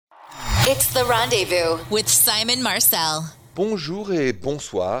It's The Rendezvous with Simon Marcel. Bonjour et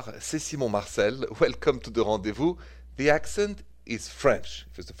bonsoir, c'est Simon Marcel. Welcome to The Rendezvous. The accent is French,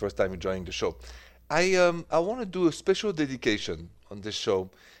 if it's the first time you're joining the show. I want to do a special dedication on this show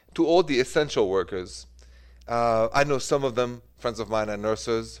to all the essential workers. I know some of them, friends of mine are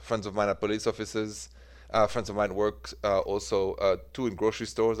nurses, friends of mine are police officers, friends of mine work also too in grocery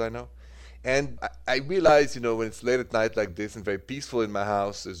stores, I know. And I realize, when it's late at night like this and very peaceful in my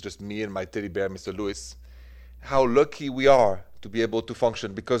house, it's just me and my teddy bear, Mr. Lewis, how lucky we are to be able to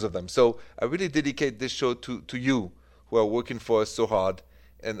function because of them. So I really dedicate this show to you who are working for us so hard,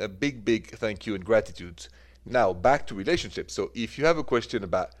 and a big, big thank you and gratitude. Now, back to relationships. So if you have a question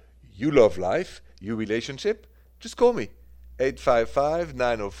about you love life, your relationship, just call me,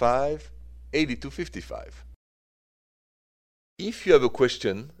 855-905-8255. If you have a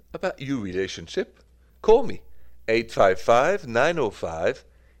question about your relationship, call me,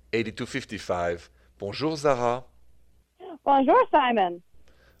 855-905-8255. Bonjour, Zara. Bonjour, Simon.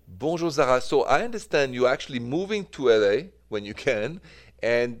 Bonjour, Zara. So I understand you're actually moving to LA when you can,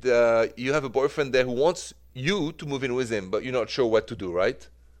 and you have a boyfriend there who wants you to move in with him, but you're not sure what to do, right?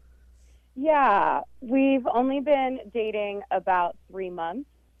 Yeah, we've only been dating about 3 months.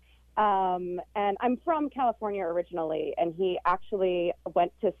 And I'm from California originally, and he actually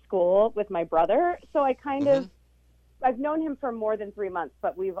went to school with my brother. So I I've known him for more than 3 months,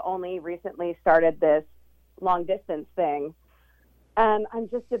 but we've only recently started this long distance thing. And I'm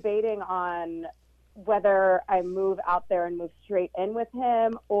just debating on whether I move out there and move straight in with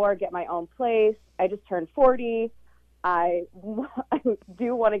him or get my own place. I just turned 40. I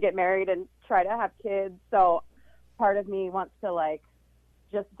do want to get married and try to have kids. So part of me wants to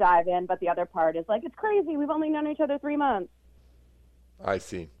just dive in, but the other part is it's crazy. We've only known each other 3 months. I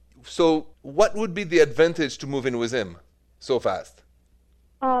see. So what would be the advantage to move in with him so fast?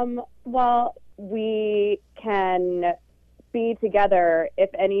 Well, we can be together.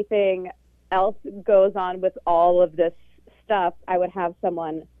 If anything else goes on with all of this stuff, I would have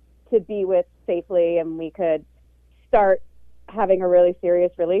someone to be with safely, and we could start having a really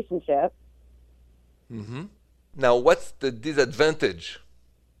serious relationship. Mm-hmm. Now, what's the disadvantage?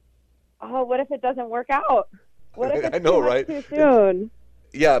 Oh, what if it doesn't work out? What if it's I know, too much right? too soon?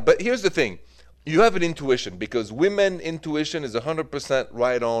 Yeah, but here's the thing. You have an intuition, because women intuition is 100%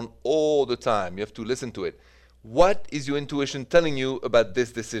 right on all the time. You have to listen to it. What is your intuition telling you about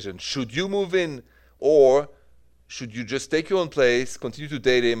this decision? Should you move in, or should you just take your own place, continue to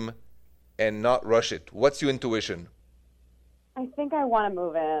date him, and not rush it? What's your intuition? I think I want to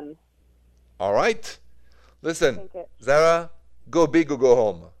move in. All right. Listen, Zara, go big or go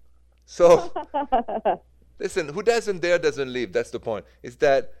home. So, listen, who doesn't dare doesn't live. That's the point. It's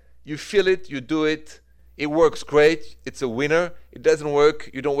that you feel it, you do it, it works great, it's a winner. It doesn't work,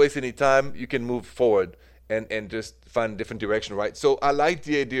 you don't waste any time, you can move forward and just find a different direction, right? So I like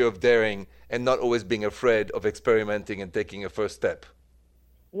the idea of daring and not always being afraid of experimenting and taking a first step.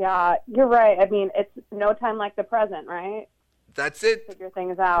 Yeah, you're right. I mean, it's no time like the present, right? That's it. Figure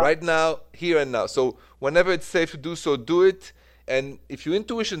things out. Right now, here and now. So whenever it's safe to do so, do it. And if your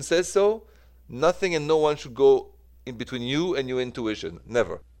intuition says so, nothing and no one should go in between you and your intuition.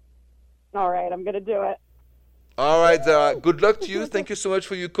 Never. All right, I'm going to do it. All right, Zara. Good luck to you. Thank you so much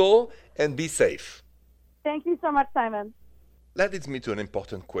for your call, and be safe. Thank you so much, Simon. That leads me to an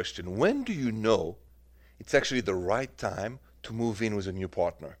important question. When do you know it's actually the right time to move in with a new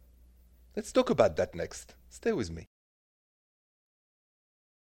partner? Let's talk about that next. Stay with me.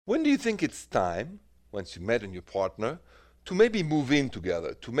 When do you think it's time, once you met a new partner, to maybe move in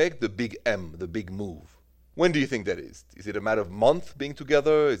together, to make the big M, the big move? When do you think that is? Is it a matter of month being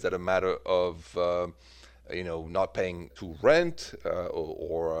together? Is that a matter of, not paying to rent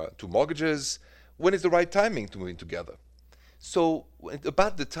or to mortgages? When is the right timing to move in together? So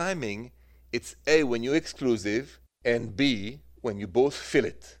about the timing, it's A, when you're exclusive, and B, when you both feel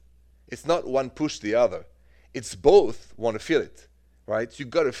it. It's not one push the other. It's both want to feel it, right? You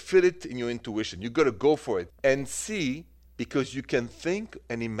got to feel it in your intuition. You got to go for it. And C, because you can think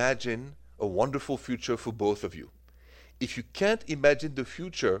and imagine a wonderful future for both of you. If you can't imagine the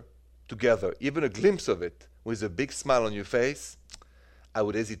future together, even a glimpse of it, with a big smile on your face, I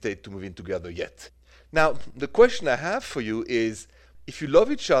would hesitate to move in together yet. Now, the question I have for you is, if you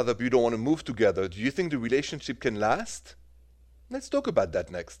love each other but you don't want to move together, do you think the relationship can last? Let's talk about that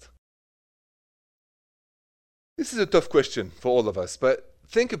next. This is a tough question for all of us, but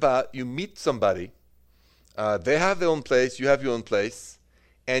think about you meet somebody, they have their own place, you have your own place,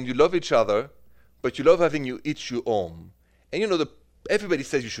 and you love each other, but you love having you each your own. And everybody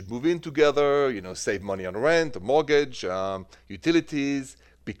says you should move in together, save money on rent, a mortgage, utilities,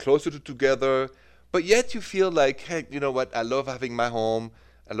 be closer to together, but yet you feel like, hey, you know what? I love having my home.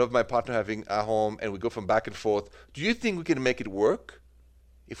 I love my partner having a home, and we go from back and forth. Do you think we can make it work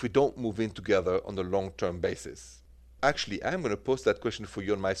if we don't move in together on a long-term basis? Actually, I'm going to post that question for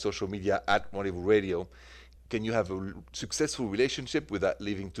you on my social media at Rendezvous Radio. Can you have a successful relationship without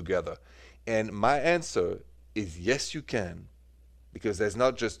living together? And my answer is yes, you can, because there's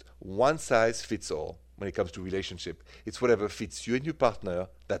not just one size fits all when it comes to relationship. It's whatever fits you and your partner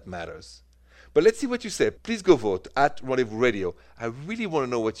that matters. But let's see what you say. Please go vote at Rendezvous Radio. I really want to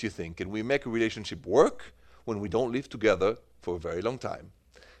know what you think. Can we make a relationship work when we don't live together for a very long time?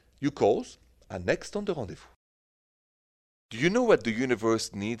 Your calls are next on the Rendezvous. Do you know what the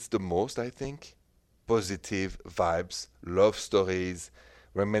universe needs the most, I think? Positive vibes, love stories,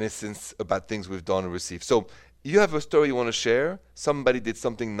 reminiscence about things we've done and received. So you have a story you want to share? Somebody did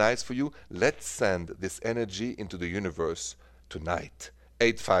something nice for you? Let's send this energy into the universe tonight.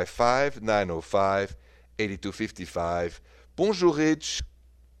 855-905-8255. Bonjour, Rich.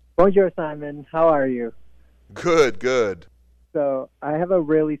 Bonjour, Simon. How are you? Good, good. So I have a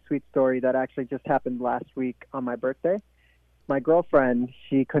really sweet story that actually just happened last week on my birthday. My girlfriend,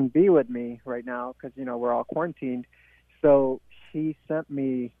 she couldn't be with me right now because, we're all quarantined. So she sent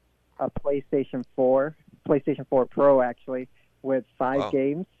me a PlayStation 4 Pro, actually, with 5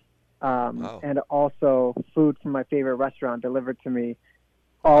 games and also food from my favorite restaurant delivered to me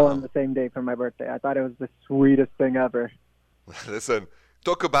all on the same day for my birthday. I thought it was the sweetest thing ever. Listen,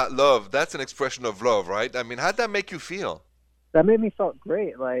 talk about love. That's an expression of love, right? I mean, how'd that make you feel? That made me feel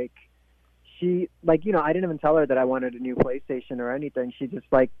great. I didn't even tell her that I wanted a new PlayStation or anything. She just,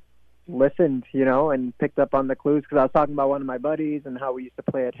 listened, and picked up on the clues because I was talking about one of my buddies and how we used to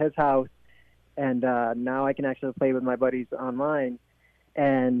play at his house. And now I can actually play with my buddies online.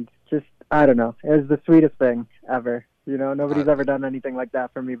 And just, I don't know, it was the sweetest thing ever. Nobody's ever done anything like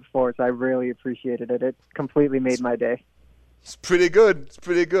that for me before, so I really appreciated it. It completely made my day. It's pretty good. It's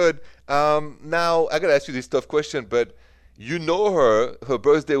pretty good. Now, I got to ask you this tough question, but you know her. Her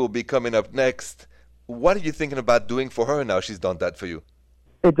birthday will be coming up next. What are you thinking about doing for her now she's done that for you?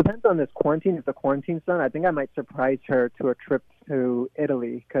 It depends on this quarantine. If the quarantine's done, I think I might surprise her to a trip to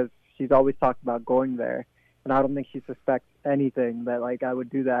Italy because she's always talked about going there. And I don't think she suspects anything that, I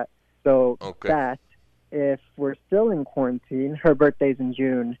would do that. So that, if we're still in quarantine, her birthday's in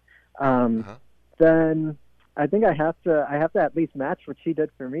June, then I think I have to at least match what she did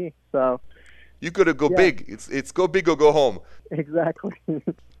for me. So you got to go big. It's go big or go home. Exactly.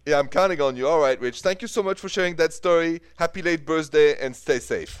 Yeah, I'm counting on you. All right, Rich. Thank you so much for sharing that story. Happy late birthday and stay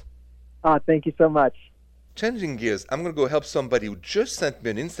safe. Thank you so much. Changing gears, I'm going to go help somebody who just sent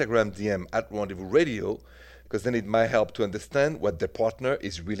me an Instagram DM at Rendezvous Radio because they need my help to understand what their partner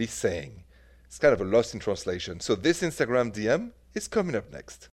is really saying. It's kind of a lost in translation. So this Instagram DM is coming up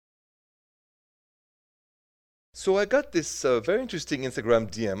next. So I got this very interesting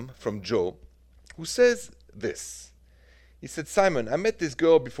Instagram DM from Joe who says this. He said, Simon, I met this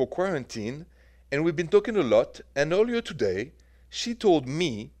girl before quarantine and we've been talking a lot, and earlier today she told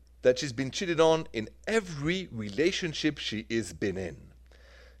me that she's been cheated on in every relationship she has been in.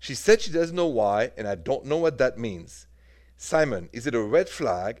 She said she doesn't know why, and I don't know what that means. Simon, is it a red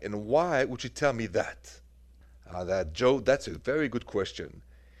flag, and why would she tell me that? Joe, that's a very good question.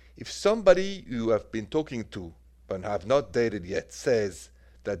 If somebody you have been talking to but have not dated yet says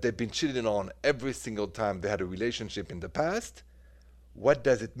that they've been cheated on every single time they had a relationship in the past, what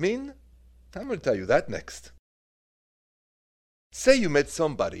does it mean? I'm going to tell you that next. Say you met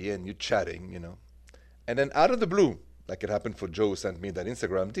somebody and you're chatting, and then out of the blue, like it happened for Joe who sent me that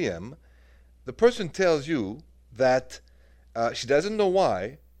Instagram DM, the person tells you that she doesn't know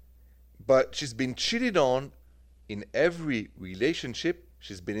why, but she's been cheated on in every relationship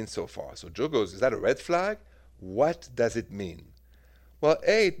she's been in so far. So Joe goes, is that a red flag? What does it mean? Well,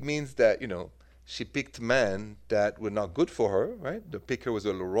 A, it means that, she picked men that were not good for her, right? The picker was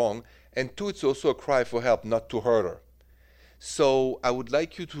a little wrong. And 2, it's also a cry for help not to hurt her. So I would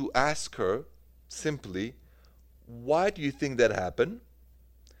like you to ask her simply, why do you think that happened?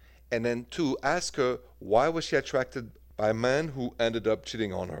 And then 2, ask her, why was she attracted by a man who ended up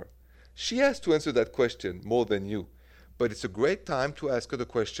cheating on her? She has to answer that question more than you. But it's a great time to ask her the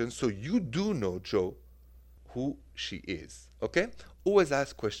question so you do know, Joe, who she is. Okay? Always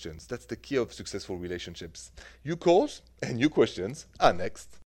ask questions. That's the key of successful relationships. Your calls and your questions are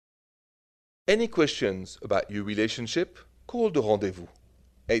next. Any questions about your relationship? Call the Rendezvous.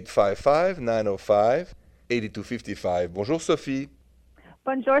 855-905-8255. Bonjour, Sophie.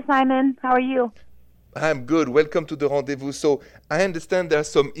 Bonjour, Simon. How are you? I'm good. Welcome to the Rendezvous. So I understand there are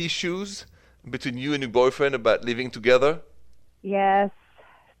some issues between you and your boyfriend about living together? Yes.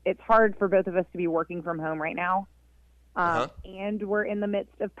 it's hard for both of us to be working from home right now. And we're in the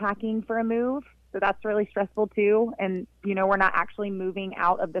midst of packing for a move. So that's really stressful too. And, you know, we're not actually moving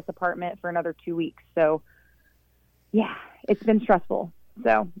out of this apartment for another 2 weeks. So yeah, it's been stressful.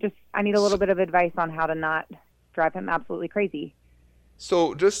 So just, I need a little bit of advice on how to not drive him absolutely crazy.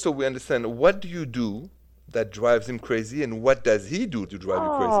 So just so we understand, what do you do that drives him crazy, and what does he do to drive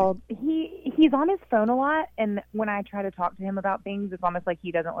you crazy? He's on his phone a lot. And when I try to talk to him about things, it's almost like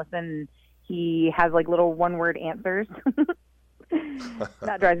he doesn't listen. He has like little one-word answers.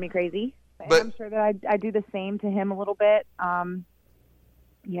 That drives me crazy. But I'm sure that I do the same to him a little bit.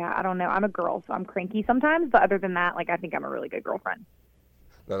 Yeah, I don't know. I'm a girl, so I'm cranky sometimes. But other than that, like, I think I'm a really good girlfriend.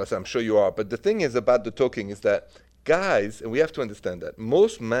 No, listen, I'm sure you are. But the thing is about the talking is that guys, and we have to understand that,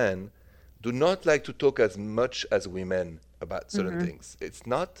 most men do not like to talk as much as women about certain things. It's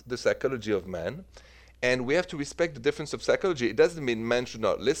not the psychology of men. And we have to respect the difference of psychology. It doesn't mean men should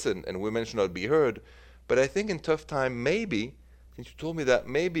not listen and women should not be heard. But I think in tough time, maybe, since you told me that,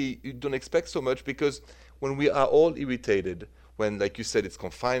 maybe you don't expect so much, because when we are all irritated, when, like you said, it's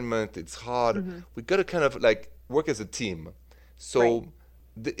confinement, it's hard, we got to kind of like work as a team. So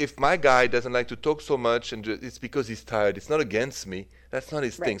if my guy doesn't like to talk so much and it's because he's tired, it's not against me, that's not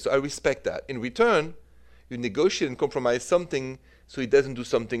his thing. So I respect that. In return, you negotiate and compromise something so he doesn't do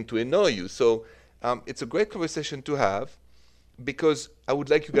something to annoy you. So it's a great conversation to have, because I would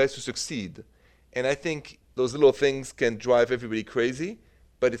like you guys to succeed. And I think those little things can drive everybody crazy,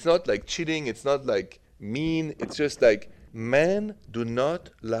 but it's not like cheating, it's not like mean, it's just like men do not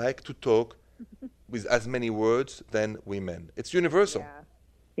like to talk with as many words than women. It's universal.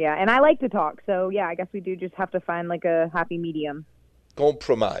 Yeah, and I like to talk, so yeah, I guess we do just have to find like a happy medium.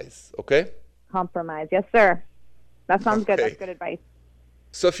 Compromise, okay? Compromise, yes sir. That sounds good, that's good advice.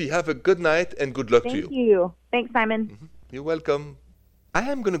 Sophie, have a good night and good luck to you. Thank you. Thanks, Simon. You're welcome. I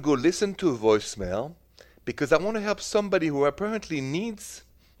am going to go listen to a voicemail because I want to help somebody who apparently needs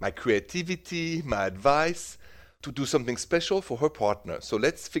my creativity, my advice to do something special for her partner. So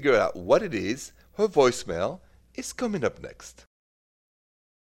let's figure out what it is. Her voicemail is coming up next.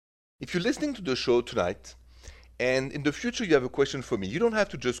 If you're listening to the show tonight and in the future you have a question for me, you don't have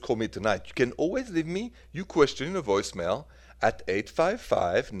to just call me tonight. You can always leave me your question in a voicemail at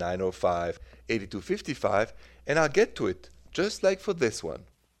 855-905-8255 and I'll get to it, just like for this one.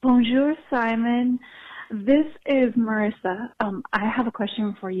 Bonjour, Simon. This is Marissa. I have a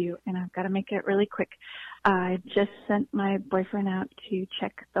question for you, and I've got to make it really quick. I just sent my boyfriend out to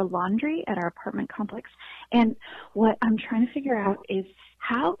check the laundry at our apartment complex, and what I'm trying to figure out is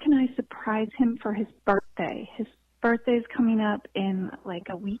how can I surprise him for his birthday? His birthday's coming up in like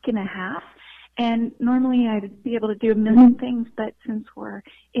a week and a half, and normally I'd be able to do a million things, but since we're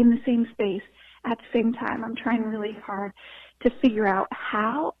in the same space at the same time, I'm trying really hard to figure out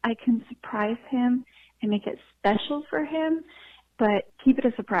how I can surprise him and make it special for him, but keep it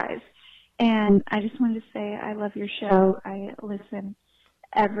a surprise. And I just wanted to say I love your show. I listen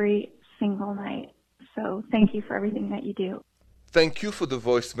every single night. So thank you for everything that you do. Thank you for the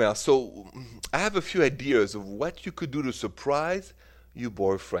voicemail. So I have a few ideas of what you could do to surprise your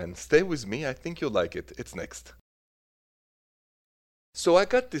boyfriend. Stay with me. I think you'll like it. It's next. So I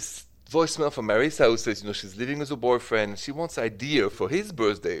got this voicemail from Marissa who says, she's living with her boyfriend. She wants an idea for his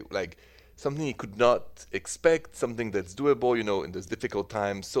birthday, like something he could not expect, something that's doable, in those difficult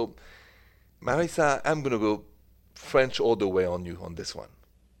times. So Marissa, I'm going to go French all the way on you on this one.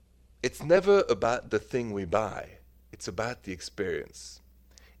 It's never about the thing we buy. It's about the experience.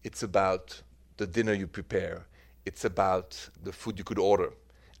 It's about the dinner you prepare. It's about the food you could order.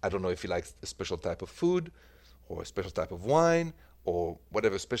 I don't know if he likes a special type of food or a special type of wine or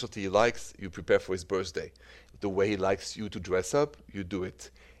whatever specialty he likes, you prepare for his birthday. The way he likes you to dress up, you do it.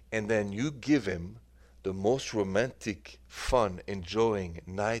 And then you give him the most romantic, fun, enjoying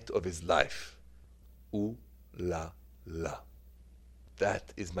night of his life. Ooh la la.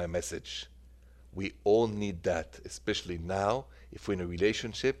 That is my message. We all need that, especially now, if we're in a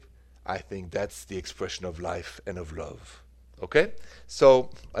relationship. I think that's the expression of life and of love. Okay? So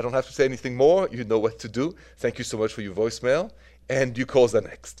I don't have to say anything more. You know what to do. Thank you so much for your voicemail. And your calls are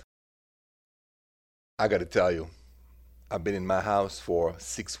next. I got to tell you, I've been in my house for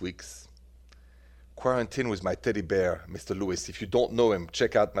 6 weeks. Quarantine with my teddy bear, Mr. Lewis. If you don't know him,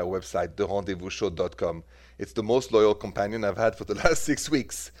 check out my website, therendezvousshow.com. It's the most loyal companion I've had for the last 6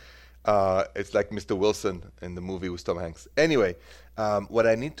 weeks. It's like Mr. Wilson in the movie with Tom Hanks. Anyway, what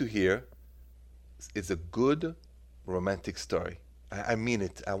I need to hear is a good romantic story. I mean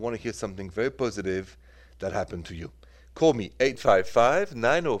it. I want to hear something very positive that happened to you. Call me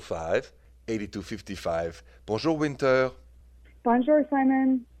 855-905-8255. Bonjour, Winter. Bonjour,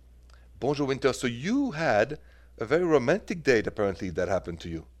 Simon. Bonjour, Winter. So you had a very romantic date, apparently, that happened to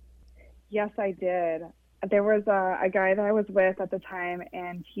you. Yes, I did. There was a guy that I was with at the time,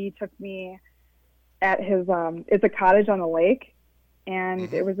 and he took me at his, it's a cottage on the lake,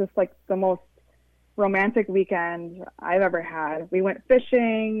 and it was just like the most romantic weekend I've ever had. We went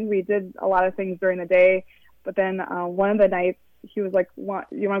fishing, we did a lot of things during the day, but then one of the nights, he was like, you want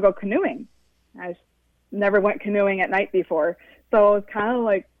to go canoeing? I just never went canoeing at night before, so it was kind of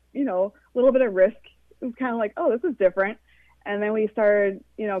like, you know, a little bit of risk. It was kind of like, oh, this is different. And then we started,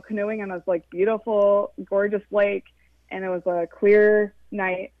 you know, canoeing on this like beautiful, gorgeous lake, and it was a clear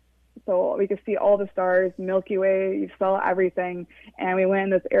night, so we could see all the stars, Milky Way, you saw everything. And we went in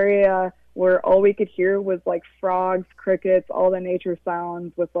this area where all we could hear was like frogs, crickets, all the nature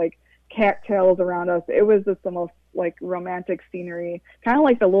sounds with like cattails around us. It was just the most like romantic scenery, kind of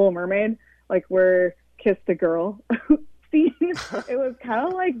like the Little Mermaid, like where Kiss the Girl scene. It was kind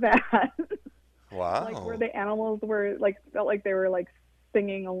of like that. Wow. Like where the animals were like, felt like they were like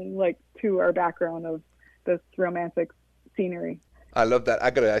singing like to our background of this romantic scenery. I love that.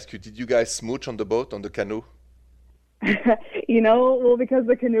 I got to ask you, did you guys smooch on the boat, on the canoe? You know, well, because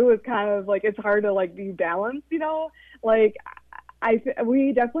the canoe is kind of like, it's hard to like be balanced, you know, like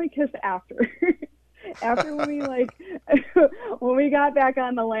we definitely kissed after. After when we like, when we got back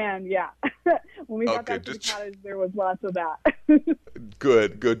on the land, yeah. When we got back to the cottage, there was lots of that.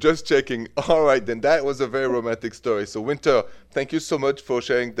 Good. Just checking. All right, then that was a very romantic story. So Winter, thank you so much for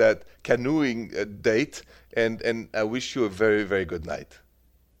sharing that canoeing date, and I wish you a very, very good night.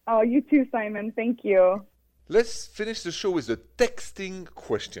 Oh, you too, Simon. Thank you. Let's finish the show with a texting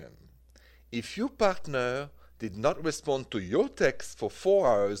question. If your partner did not respond to your text for 4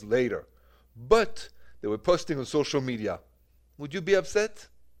 hours later, but they were posting on social media, would you be upset?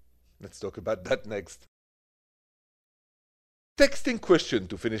 Let's talk about that next. Texting question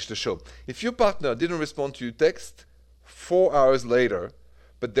to finish the show. If your partner didn't respond to your text 4 hours later,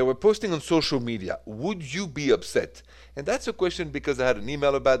 but they were posting on social media, would you be upset? And that's a question because I had an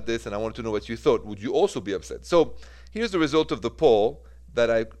email about this and I wanted to know what you thought. Would you also be upset? So here's the result of the poll that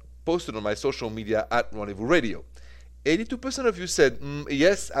I posted on my social media at Rendezvous Radio. 82% of you said,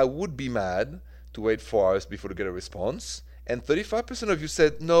 yes, I would be mad to wait 4 hours before to get a response. And 35% of you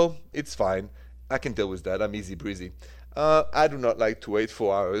said, no, it's fine. I can deal with that. I'm easy breezy. I do not like to wait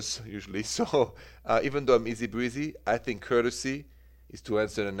 4 hours usually. So even though I'm easy breezy, I think courtesy is to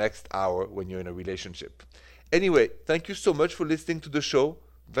answer the next hour when you're in a relationship. Anyway, thank you so much for listening to the show.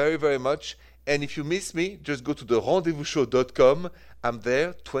 Very, very much. And if you miss me, just go to the rendezvousshow.com. I'm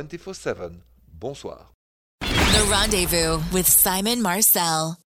there 24/7. Bonsoir. The Rendezvous with Simon Marcel.